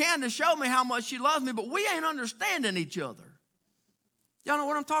everything she can to show me how much she loves me, but we ain't understanding each other. Y'all know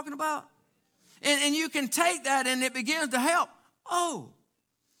what I'm talking about? And you can take that and it begins to help. Oh,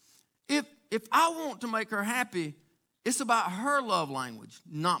 if I want to make her happy, it's about her love language,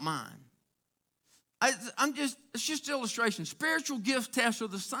 not mine. It's just illustration. Spiritual gift tests are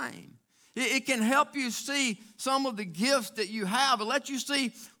the same. It can help you see some of the gifts that you have. It lets you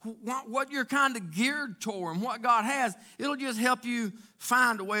see what you're kind of geared toward and what God has. It'll just help you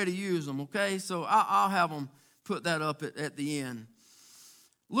find a way to use them, okay? So I'll have them put that up at the end.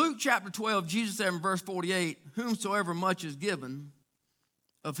 Luke chapter 12, Jesus said in verse 48, whomsoever much is given,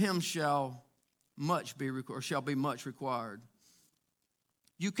 of him shall be much required.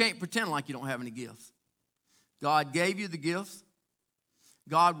 You can't pretend like you don't have any gifts. God gave you the gifts.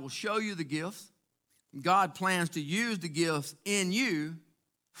 God will show you the gifts. God plans to use the gifts in you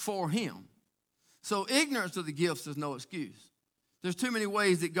for him. So ignorance of the gifts is no excuse. There's too many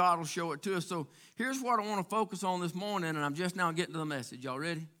ways that God will show it to us. So here's what I want to focus on this morning, and I'm just now getting to the message. Y'all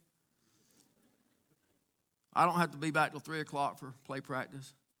ready? I don't have to be back till 3 o'clock for play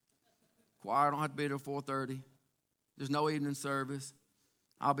practice. Choir don't have to be there till 4:30. There's no evening service.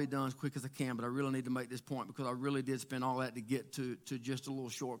 I'll be done as quick as I can, but I really need to make this point because I really did spend all that to get to just a little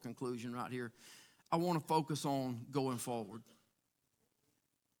short conclusion right here. I want to focus on going forward.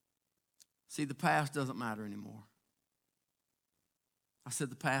 See, the past doesn't matter anymore. I said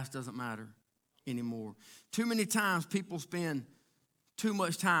the past doesn't matter anymore. Too many times people spend too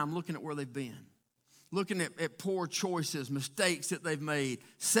much time looking at where they've been, looking at poor choices, mistakes that they've made,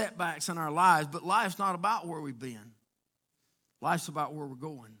 setbacks in our lives. But life's not about where we've been. Life's about where we're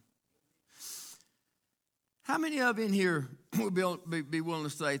going. How many of you in here would be willing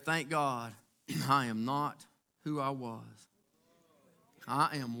to say, thank God I am not who I was?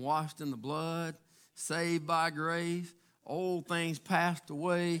 I am washed in the blood, saved by grace. Old things passed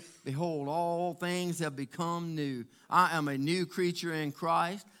away. Behold, all things have become new. I am a new creature in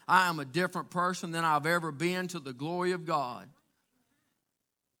Christ. I am a different person than I've ever been, to the glory of God.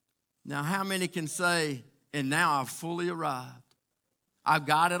 Now, how many can say, and now I've fully arrived? I've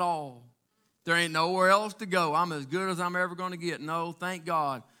got it all. There ain't nowhere else to go. I'm as good as I'm ever going to get. No, thank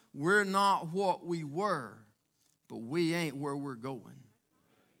God. We're not what we were, but we ain't where we're going.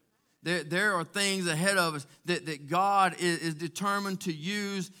 There are things ahead of us that God is determined to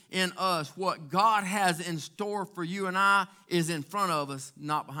use in us. What God has in store for you and I is in front of us,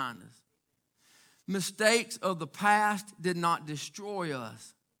 not behind us. Mistakes of the past did not destroy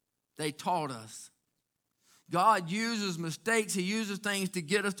us. They taught us. God uses mistakes. He uses things to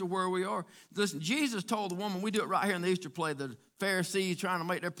get us to where we are. Listen, Jesus told the woman, we do it right here in the Easter play, the Pharisees trying to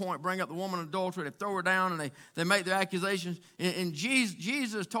make their point, bring up the woman in adultery, they throw her down and they make their accusations. And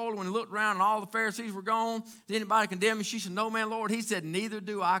Jesus told her when he looked around and all the Pharisees were gone, did anybody condemn me? She said, no, man, Lord. He said, neither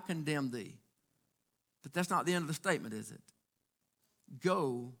do I condemn thee. But that's not the end of the statement, is it?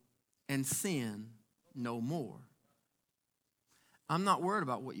 Go and sin no more. I'm not worried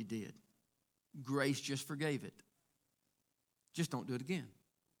about what you did. Grace just forgave it. Just don't do it again.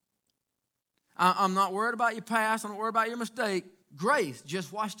 I'm not worried about your past. I'm not worried about your mistake. Grace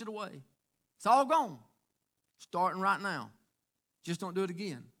just washed it away. It's all gone. Starting right now. Just don't do it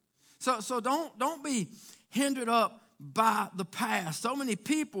again. So don't be hindered up by the past. So many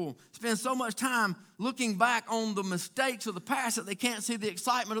people spend so much time looking back on the mistakes of the past that they can't see the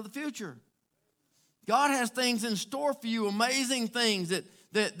excitement of the future. God has things in store for you, amazing things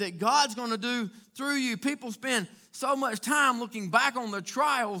that God's going to do through you. People spend so much time looking back on their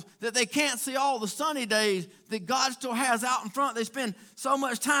trials that they can't see all the sunny days that God still has out in front. They spend so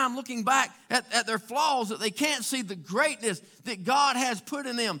much time looking back at their flaws that they can't see the greatness that God has put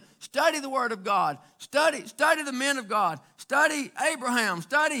in them. Study the Word of God. Study the men of God. Study Abraham.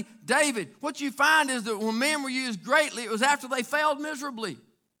 Study David. What you find is that when men were used greatly, it was after they failed miserably.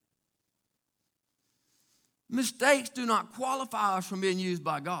 Mistakes do not qualify us from being used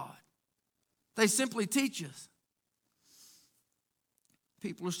by God. They simply teach us.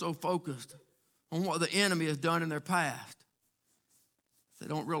 People are so focused on what the enemy has done in their past, they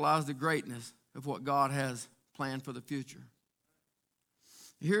don't realize the greatness of what God has planned for the future.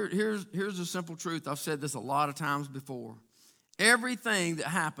 Here's a simple truth. I've said this a lot of times before. Everything that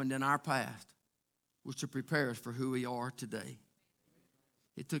happened in our past was to prepare us for who we are today.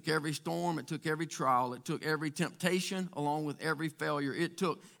 It took every storm, it took every trial, it took every temptation along with every failure. It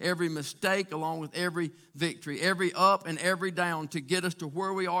took every mistake along with every victory, every up and every down to get us to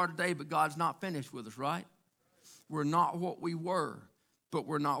where we are today, but God's not finished with us, right? We're not what we were, but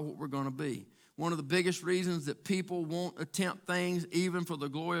we're not what we're going to be. One of the biggest reasons that people won't attempt things even for the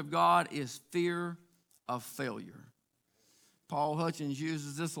glory of God is fear of failure. Paul Hutchins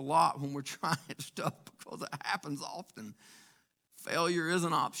uses this a lot when we're trying stuff because it happens often. Failure is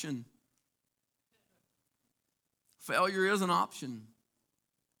an option. Failure is an option.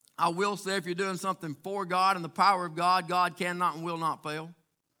 I will say if you're doing something for God and the power of God, God cannot and will not fail.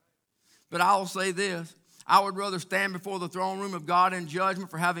 But I will say this. I would rather stand before the throne room of God in judgment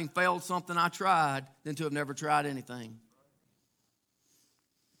for having failed something I tried than to have never tried anything.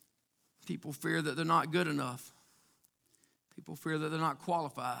 People fear that they're not good enough. People fear that they're not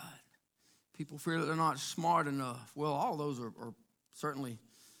qualified. People fear that they're not smart enough. Well, all those are certainly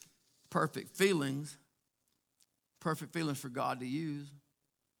perfect feelings for God to use,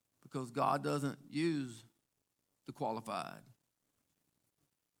 because God doesn't use the qualified.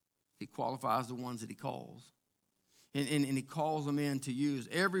 He qualifies the ones that he calls. And he calls them in to use.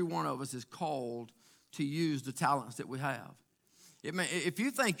 Every one of us is called to use the talents that we have. If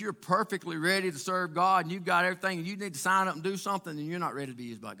you think you're perfectly ready to serve God and you've got everything and you need to sign up and do something, then you're not ready to be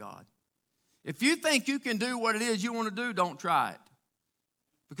used by God. If you think you can do what it is you want to do, don't try it.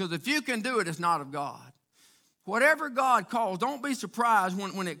 Because if you can do it, it's not of God. Whatever God calls, don't be surprised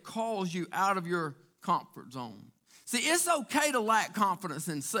when it calls you out of your comfort zone. See, it's okay to lack confidence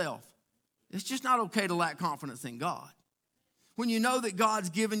in self. It's just not okay to lack confidence in God. When you know that God's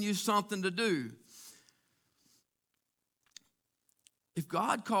given you something to do. If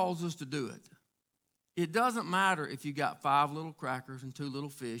God calls us to do it, it doesn't matter if you got 5 little crackers and 2 little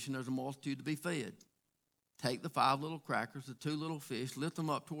fish and there's a multitude to be fed. Take the 5 little crackers, the 2 little fish, lift them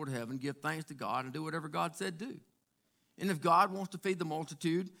up toward heaven, give thanks to God, and do whatever God said do. And if God wants to feed the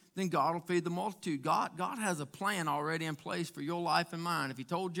multitude, then God will feed the multitude. God has a plan already in place for your life and mine. If he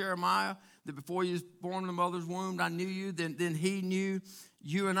told Jeremiah that before you was born in the mother's womb, I knew you, then he knew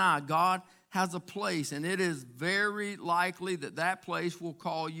you and I. God has a place, and it is very likely that place will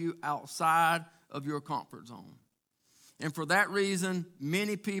call you outside of your comfort zone. And for that reason,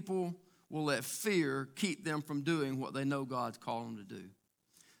 many people will let fear keep them from doing what they know God's calling them to do.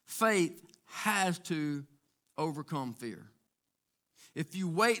 Faith has to overcome fear. If you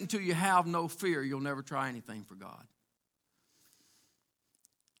wait until you have no fear, you'll never try anything for God.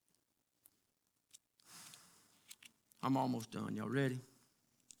 I'm almost done. Y'all ready?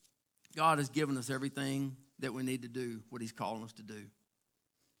 God has given us everything that we need to do what he's calling us to do.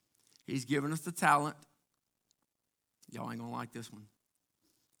 He's given us the talent. Y'all ain't going to like this one.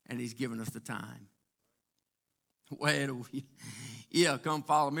 And he's given us the time. Where do we? Yeah, come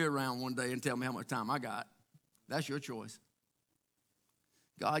follow me around one day and tell me how much time I got. That's your choice.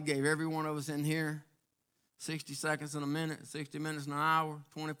 God gave every one of us in here 60 seconds in a minute, 60 minutes in an hour,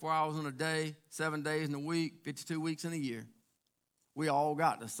 24 hours in a day, 7 days in a week, 52 weeks in a year. We all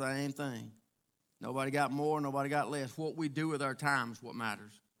got the same thing. Nobody got more, nobody got less. What we do with our time is what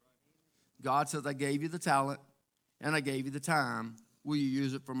matters. God says, I gave you the talent and I gave you the time. Will you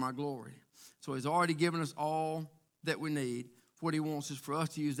use it for my glory? So he's already given us all that we need. What he wants is for us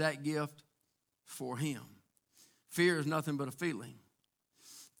to use that gift for him. Fear is nothing but a feeling.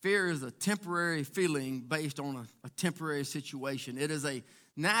 Fear is a temporary feeling based on a temporary situation. It is a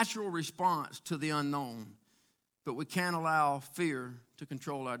natural response to the unknown, but we can't allow fear to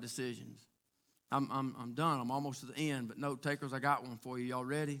control our decisions. I'm done. I'm almost to the end, but note takers, I got one for you. Y'all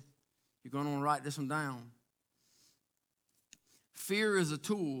ready? You're going to want to write this one down. Fear is a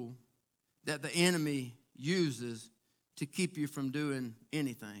tool that the enemy uses to keep you from doing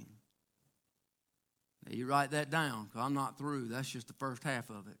anything. Now, you write that down, because I'm not through. That's just the first half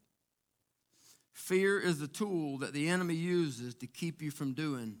of it. Fear is the tool that the enemy uses to keep you from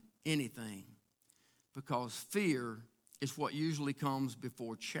doing anything, because fear is what usually comes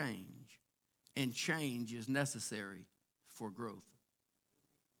before change, and change is necessary for growth.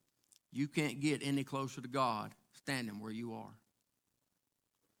 You can't get any closer to God standing where you are.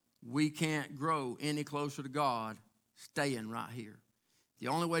 We can't grow any closer to God staying right here. The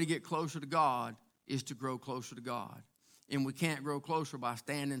only way to get closer to God is to grow closer to God. And we can't grow closer by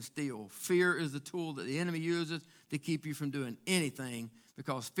standing still. Fear is the tool that the enemy uses to keep you from doing anything,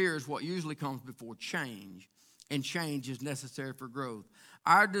 because fear is what usually comes before change, and change is necessary for growth.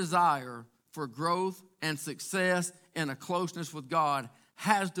 Our desire for growth and success and a closeness with God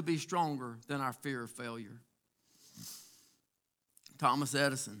has to be stronger than our fear of failure. Thomas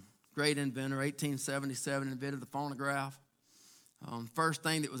Edison, great inventor, 1877, invented the phonograph. First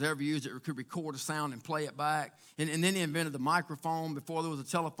thing that was ever used that could record a sound and play it back. And then he invented the microphone before there was a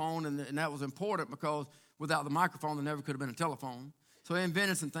telephone, and that was important because without the microphone, there never could have been a telephone. So he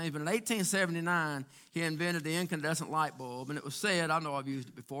invented some things. But in 1879, he invented the incandescent light bulb. And it was said, I know I've used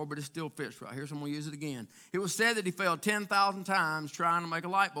it before, but it still fits right here, so I'm going to use it again. It was said that he failed 10,000 times trying to make a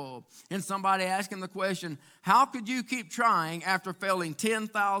light bulb. And somebody asked him the question, how could you keep trying after failing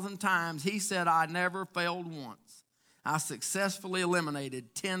 10,000 times? He said, I never failed once. I successfully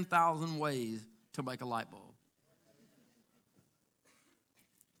eliminated 10,000 ways to make a light bulb.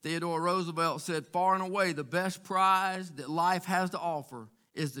 Theodore Roosevelt said, far and away, the best prize that life has to offer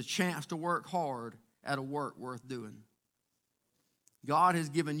is the chance to work hard at a work worth doing. God has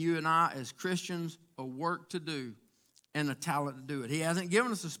given you and I as Christians a work to do and a talent to do it. He hasn't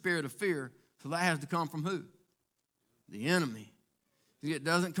given us a spirit of fear, so that has to come from who? The enemy. It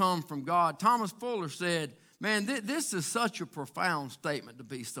doesn't come from God. Thomas Fuller said, man, this is such a profound statement to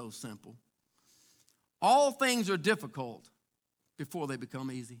be so simple. All things are difficult before they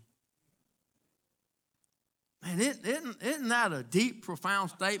become easy. Man, isn't that a deep, profound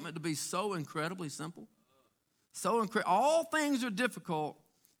statement to be so incredibly simple? All things are difficult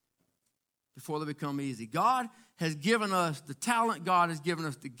before they become easy. God has given us the talent, God has given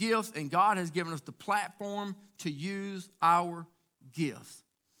us the gifts, and God has given us the platform to use our gifts.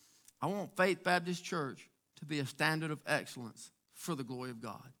 I want Faith Baptist Church to be a standard of excellence for the glory of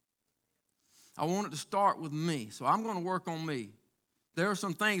God. I want it to start with me, so I'm going to work on me. There are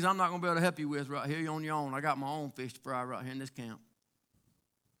some things I'm not going to be able to help you with right here. You're on your own. I got my own fish to fry right here in this camp.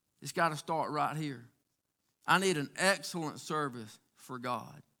 It's got to start right here. I need an excellent service for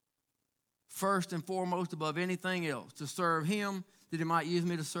God. First and foremost, above anything else, to serve Him, that He might use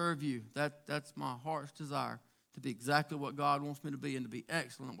me to serve you. That's my heart's desire, to be exactly what God wants me to be and to be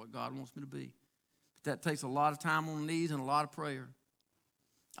excellent at what God wants me to be. But that takes a lot of time on the knees and a lot of prayer.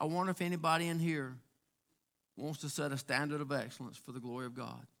 I wonder if anybody in here wants to set a standard of excellence for the glory of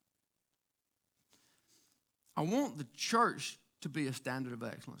God. I want the church to be a standard of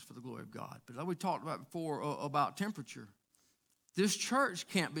excellence for the glory of God. But like we talked about before about temperature, this church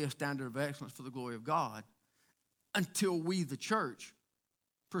can't be a standard of excellence for the glory of God until we, the church,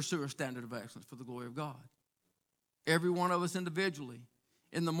 pursue a standard of excellence for the glory of God. Every one of us individually.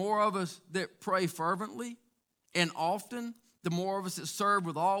 And the more of us that pray fervently and often, the more of us that serve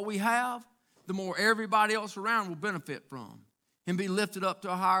with all we have, the more everybody else around will benefit from and be lifted up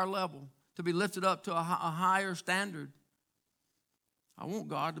to a higher level, to be lifted up to a higher standard. I want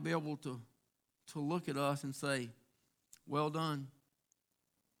God to be able to look at us and say, well done.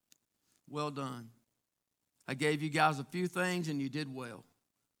 Well done. I gave you guys a few things and you did well.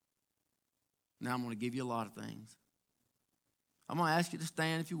 Now I'm going to give you a lot of things. I'm going to ask you to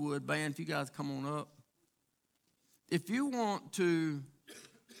stand if you would. Band, if you guys come on up. If you want to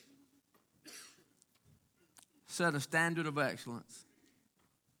set a standard of excellence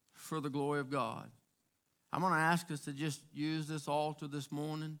for the glory of God, I'm going to ask us to just use this altar this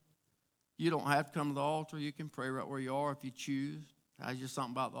morning. You don't have to come to the altar. You can pray right where you are if you choose. That's just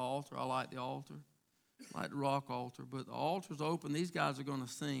something about the altar. I like the altar. I like the rock altar. But the altar's open. These guys are going to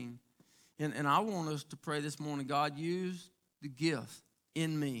sing. And I want us to pray this morning, God, use the gifts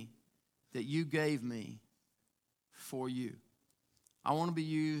in me that you gave me for you. I want to be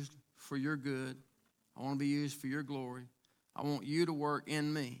used for your good. I want to be used for your glory. I want you to work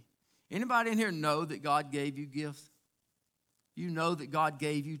in me. Anybody in here know that God gave you gifts? You know that God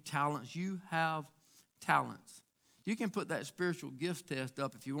gave you talents. You have talents. You can put that spiritual gifts test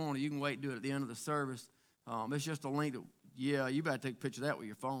up if you want to. You can wait and do it at the end of the service. It's just a link to, you better take a picture of that with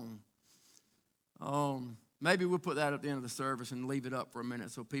your phone. Maybe we'll put that at the end of the service and leave it up for a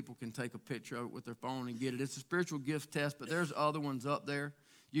minute so people can take a picture of it with their phone and get it. It's a spiritual gifts test, but there's other ones up there.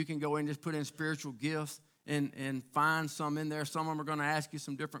 You can go in and just put in spiritual gifts and find some in there. Some of them are going to ask you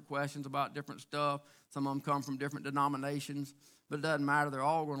some different questions about different stuff. Some of them come from different denominations, but it doesn't matter. They're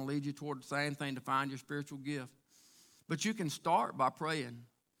all going to lead you toward the same thing, to find your spiritual gift. But you can start by praying.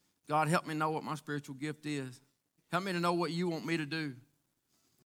 God, help me know what my spiritual gift is. Help me to know what you want me to do.